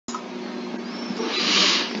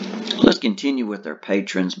continue with our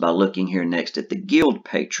patrons by looking here next at the guild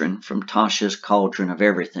patron from Tasha's Cauldron of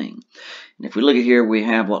Everything. And if we look at here, we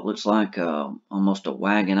have what looks like almost a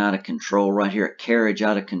wagon out of control right here, a carriage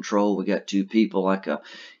out of control. We got two people like a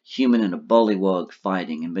human and a bullywug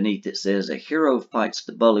fighting, and beneath it says, a hero fights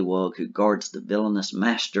the bullywug who guards the villainous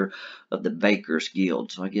master of the Baker's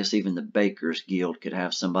Guild. So I guess even the Baker's Guild could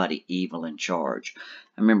have somebody evil in charge.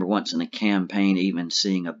 I remember once in a campaign even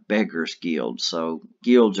seeing a Beggar's Guild, so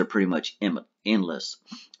guilds are pretty much endless.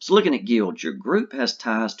 So looking at guilds, your group has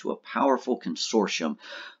ties to a powerful consortium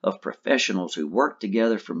of professionals who work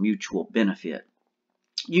together for mutual benefit.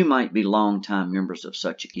 You might be longtime members of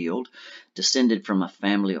such a guild, descended from a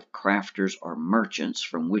family of crafters or merchants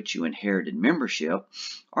from which you inherited membership,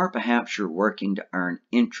 or perhaps you're working to earn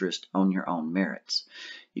interest on your own merits.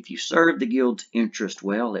 If you serve the guild's interest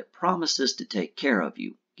well, it promises to take care of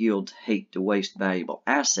you. Guilds hate to waste valuable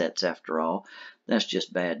assets, after all. That's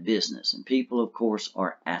just bad business. And people, of course,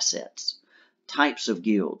 are assets. Types of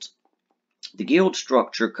guilds. The guild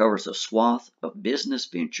structure covers a swath of business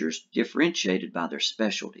ventures differentiated by their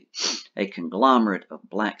specialty. A conglomerate of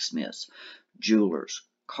blacksmiths, jewelers,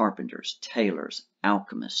 carpenters, tailors,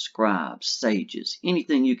 alchemists, scribes, sages,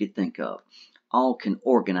 anything you could think of, all can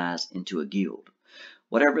organize into a guild.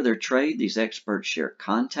 Whatever their trade, these experts share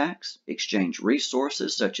contacts, exchange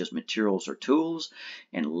resources such as materials or tools,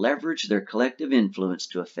 and leverage their collective influence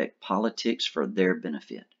to affect politics for their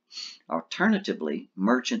benefit. Alternatively,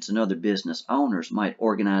 merchants and other business owners might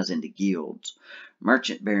organize into guilds.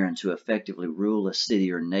 Merchant barons who effectively rule a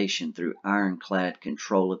city or nation through ironclad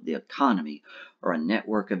control of the economy, or a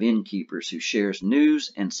network of innkeepers who shares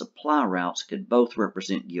news and supply routes could both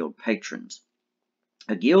represent guild patrons.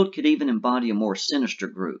 A guild could even embody a more sinister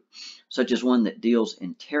group, such as one that deals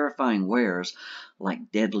in terrifying wares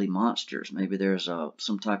like deadly monsters. Maybe there's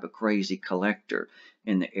some type of crazy collector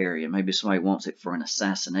in the area. Maybe somebody wants it for an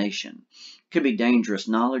assassination. Could be dangerous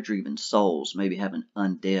knowledge or even souls. Maybe have an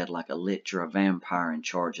undead like a lich or a vampire in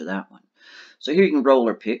charge of that one. So here you can roll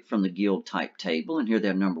or pick from the guild type table, and here they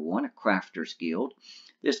have number 1, a crafter's guild.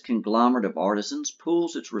 This conglomerate of artisans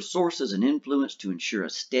pools its resources and influence to ensure a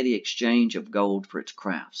steady exchange of gold for its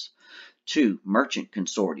crafts. 2, merchant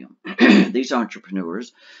consortium. These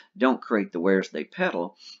entrepreneurs don't create the wares they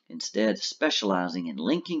peddle, instead specializing in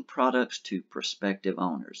linking products to prospective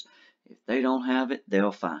owners. If they don't have it,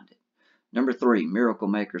 they'll find it. Number 3, Miracle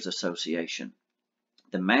Makers Association.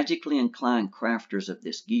 The magically inclined crafters of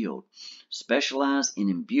this guild specialize in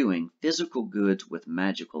imbuing physical goods with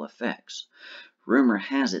magical effects. Rumor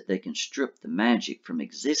has it they can strip the magic from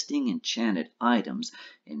existing enchanted items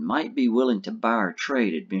and might be willing to buy or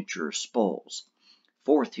trade adventurers' spoils.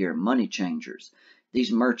 4th here, money changers.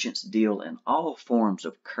 These merchants deal in all forms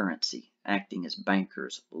of currency, acting as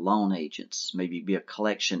bankers, loan agents, maybe be a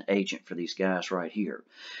collection agent for these guys right here,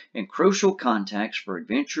 and crucial contacts for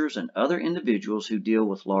adventurers and other individuals who deal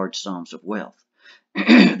with large sums of wealth.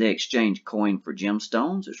 They exchange coin for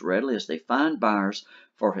gemstones as readily as they find buyers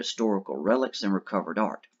for historical relics and recovered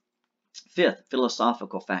art. 5th,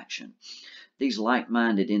 philosophical faction. These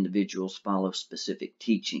like-minded individuals follow specific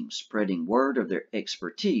teachings, spreading word of their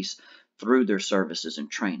expertise through their services and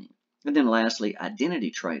training. And then lastly,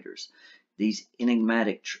 identity traders. These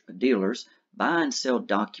enigmatic dealers buy and sell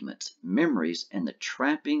documents, memories, and the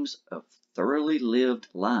trappings of thoroughly lived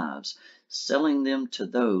lives, selling them to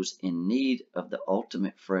those in need of the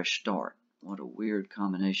ultimate fresh start. What a weird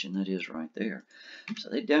combination that is right there. So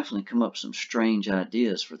they definitely come up with some strange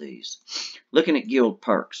ideas for these. Looking at guild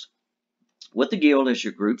perks. With the guild as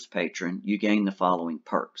your group's patron, you gain the following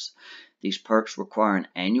perks. These perks require an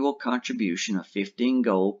annual contribution of 15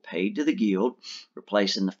 gold paid to the guild,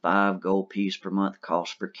 replacing the 5 gold piece per month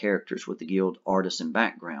cost for characters with the guild artisan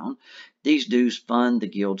background. These dues fund the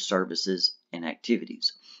guild services and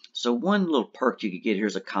activities. So one little perk you could get here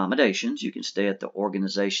is accommodations. You can stay at the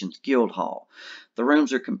organization's guild hall. The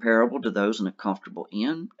rooms are comparable to those in a comfortable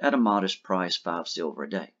inn at a modest price, 5 silver a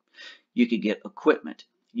day. You could get equipment.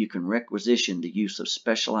 You can requisition the use of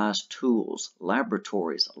specialized tools,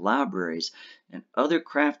 laboratories, libraries, and other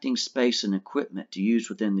crafting space and equipment to use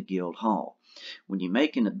within the guild hall. When you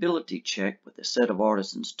make an ability check with a set of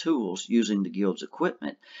artisans' tools using the guild's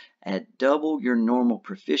equipment, add double your normal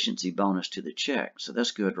proficiency bonus to the check. So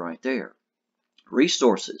that's good right there.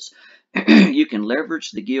 Resources. You can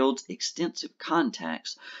leverage the guild's extensive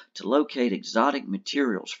contacts to locate exotic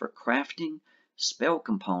materials for crafting, spell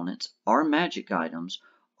components, or magic items,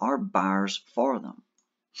 or buyers for them.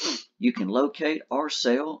 You can locate or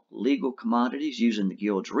sell legal commodities using the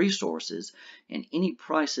guild's resources, and any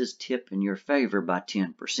prices tip in your favor by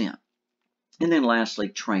 10%. And then lastly,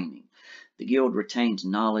 training. The guild retains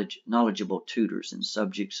knowledgeable tutors in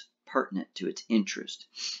subjects pertinent to its interest.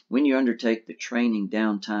 When you undertake the training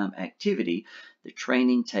downtime activity, the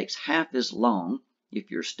training takes half as long if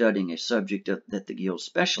you're studying a subject that the guild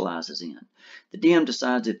specializes in. The DM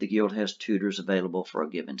decides if the guild has tutors available for a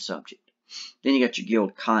given subject. Then you got your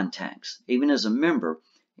guild contacts. Even as a member,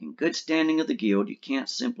 in good standing of the guild, you can't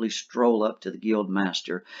simply stroll up to the guild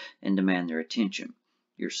master and demand their attention.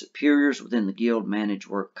 Your superiors within the guild manage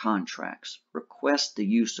work contracts, request the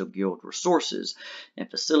use of guild resources,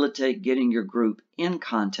 and facilitate getting your group in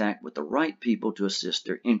contact with the right people to assist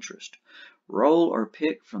their interest. Roll or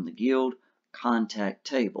pick from the guild contact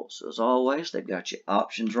table. So as always, they've got your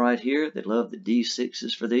options right here. They love the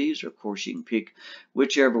D6s for these. Or of course, you can pick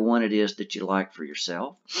whichever one it is that you like for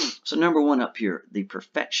yourself. So number one up here, the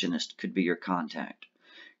perfectionist could be your contact.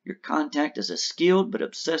 Your contact is a skilled but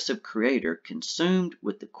obsessive creator consumed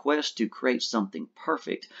with the quest to create something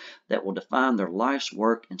perfect that will define their life's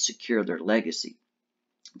work and secure their legacy.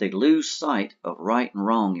 They lose sight of right and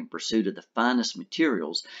wrong in pursuit of the finest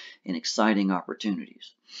materials and exciting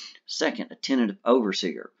opportunities. Second, a tentative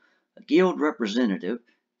overseer. A guild representative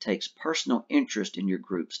takes personal interest in your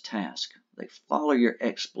group's task. They follow your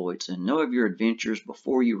exploits and know of your adventures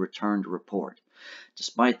before you return to report.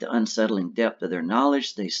 Despite the unsettling depth of their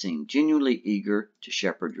knowledge, they seem genuinely eager to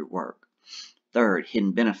shepherd your work. Third,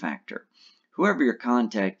 hidden benefactor. Whoever your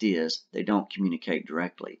contact is, they don't communicate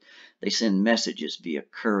directly. They send messages via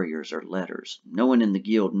couriers or letters. No one in the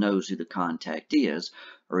guild knows who the contact is,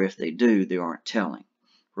 or if they do, they aren't telling.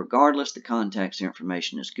 Regardless, the contact's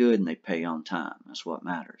information is good and they pay on time. That's what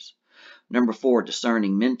matters. Number four,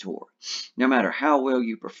 discerning mentor. No matter how well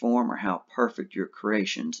you perform or how perfect your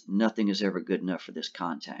creations, nothing is ever good enough for this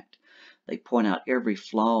contact. They point out every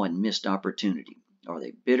flaw and missed opportunity. Are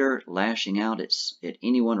they bitter, lashing out at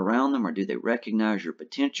anyone around them, or do they recognize your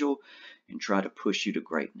potential and try to push you to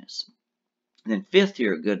greatness? And then fifth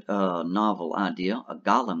here, a good novel idea, a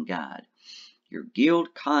golem guide. Your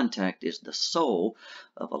guild contact is the soul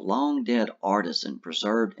of a long-dead artisan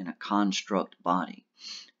preserved in a construct body.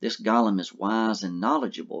 This golem is wise and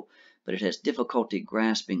knowledgeable, but it has difficulty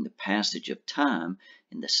grasping the passage of time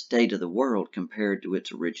and the state of the world compared to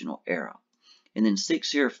its original era. And then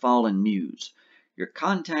six here, fallen muse. Your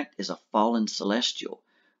contact is a fallen celestial.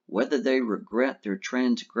 Whether they regret their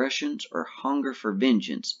transgressions or hunger for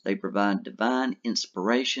vengeance, they provide divine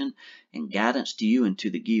inspiration and guidance to you and to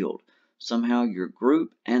the guild. Somehow your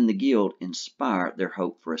group and the guild inspire their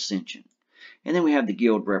hope for ascension. And then we have the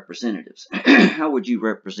guild representatives. How would you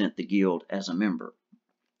represent the guild as a member?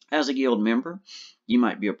 As a guild member, you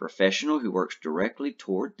might be a professional who works directly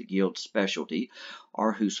toward the guild's specialty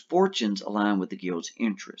or whose fortunes align with the guild's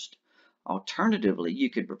interest. Alternatively,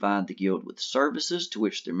 you could provide the guild with services to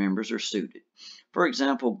which their members are suited. For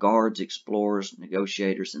example, guards, explorers,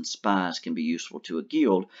 negotiators, and spies can be useful to a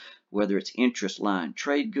guild, whether its interests lie in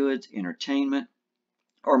trade goods, entertainment,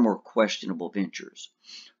 or more questionable ventures.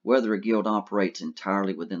 Whether a guild operates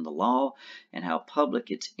entirely within the law and how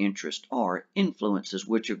public its interests are influences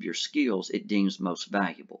which of your skills it deems most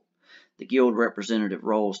valuable. The guild representative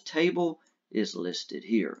roles table is listed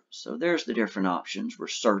here. So there's the different options.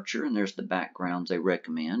 Researcher, and there's the backgrounds they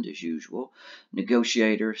recommend as usual.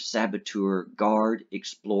 Negotiator, saboteur, guard,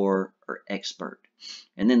 explorer, or expert.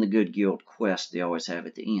 And then the good guild quest they always have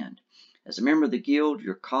at the end. As a member of the guild,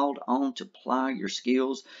 you're called on to ply your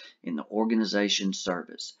skills in the organization's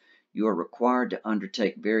service. You are required to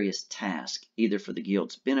undertake various tasks, either for the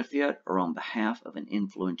guild's benefit or on behalf of an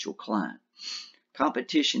influential client.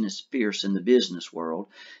 Competition is fierce in the business world,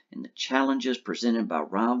 and the challenges presented by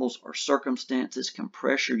rivals or circumstances can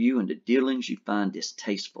pressure you into dealings you find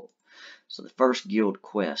distasteful. So the first guild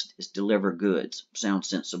quest is deliver goods. Sounds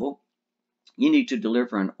sensible. You need to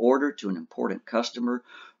deliver an order to an important customer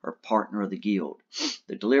or partner of the guild.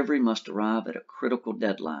 The delivery must arrive at a critical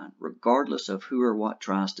deadline, regardless of who or what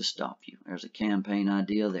tries to stop you. There's a campaign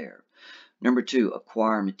idea there. Number two,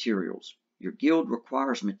 acquire materials. Your guild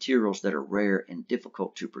requires materials that are rare and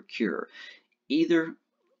difficult to procure, either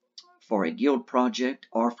for a guild project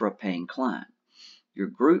or for a paying client. Your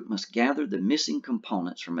group must gather the missing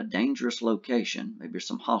components from a dangerous location, maybe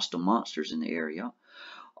some hostile monsters in the area,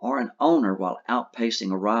 or an owner while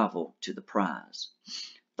outpacing a rival to the prize.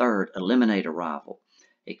 Third, eliminate a rival.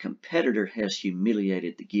 A competitor has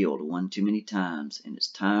humiliated the guild one too many times, and it's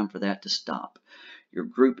time for that to stop. Your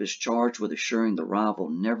group is charged with assuring the rival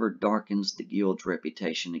never darkens the guild's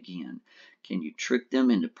reputation again. Can you trick them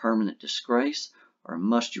into permanent disgrace, or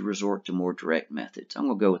must you resort to more direct methods? I'm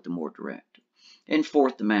going to go with the more direct. And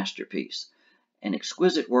fourth, the masterpiece. An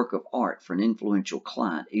exquisite work of art for an influential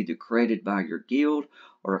client, either created by your guild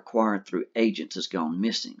or acquired through agents has gone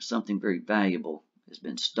missing. Something very valuable has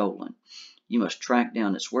been stolen. You must track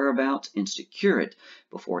down its whereabouts and secure it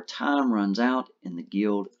before time runs out and the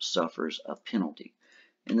guild suffers a penalty.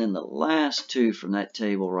 And then the last two from that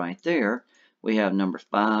table right there, we have number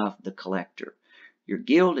 5, the collector. Your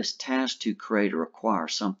guild is tasked to create or acquire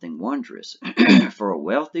something wondrous for a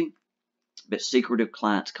wealthy but secretive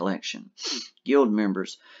client's collection. Guild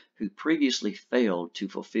members who previously failed to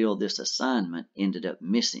fulfill this assignment ended up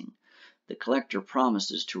missing. The collector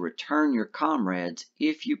promises to return your comrades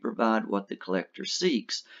if you provide what the collector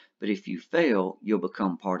seeks, but if you fail, you'll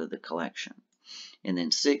become part of the collection. And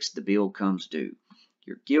then 6, the bill comes due.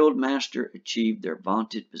 Your guild master achieved their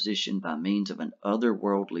vaunted position by means of an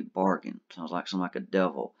otherworldly bargain. Sounds like something like a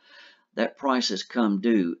devil. That price has come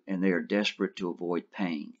due, and they are desperate to avoid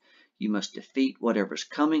paying. You must defeat whatever's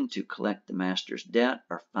coming to collect the master's debt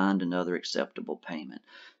or find another acceptable payment.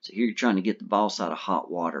 So here you're trying to get the boss out of hot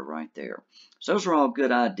water right there. So those are all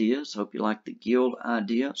good ideas. Hope you like the guild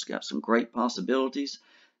idea. It's got some great possibilities.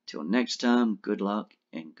 Till next time, good luck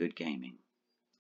and good gaming.